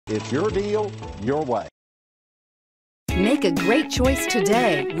it's your deal, your way. Make a great choice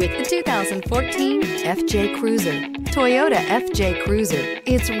today with the 2014 FJ Cruiser. Toyota FJ Cruiser.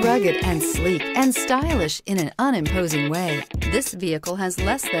 It's rugged and sleek and stylish in an unimposing way. This vehicle has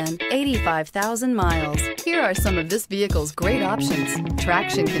less than 85,000 miles. Here are some of this vehicle's great options: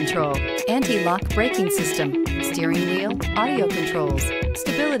 traction control, anti-lock braking system, steering wheel audio controls,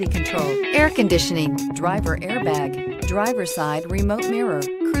 stability control, air conditioning, driver airbag, driver side remote mirror,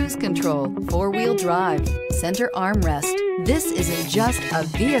 cruise control, four-wheel drive, center armrest. This isn't just a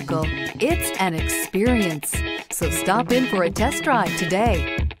vehicle, it's an experience. So stop in for a test drive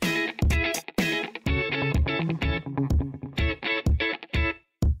today.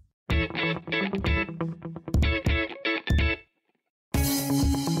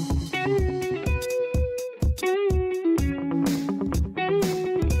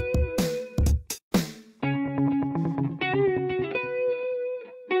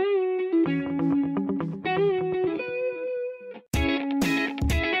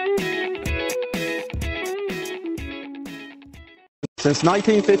 Since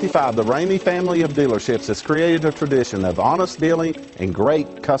 1955, the Ramey family of dealerships has created a tradition of honest dealing and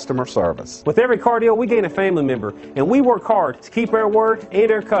great customer service. With every car deal, we gain a family member, and we work hard to keep our word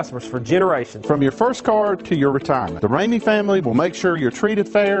and our customers for generations. From your first car to your retirement, the Ramey family will make sure you're treated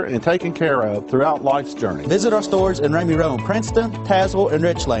fair and taken care of throughout life's journey. Visit our stores in Ramey Road, Princeton, Tazewell, and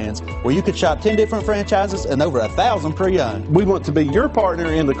Richlands, where you can shop 10 different franchises and over 1,000 pre-owned. We want to be your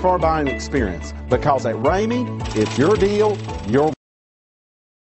partner in the car buying experience, because at Ramey, it's your deal, your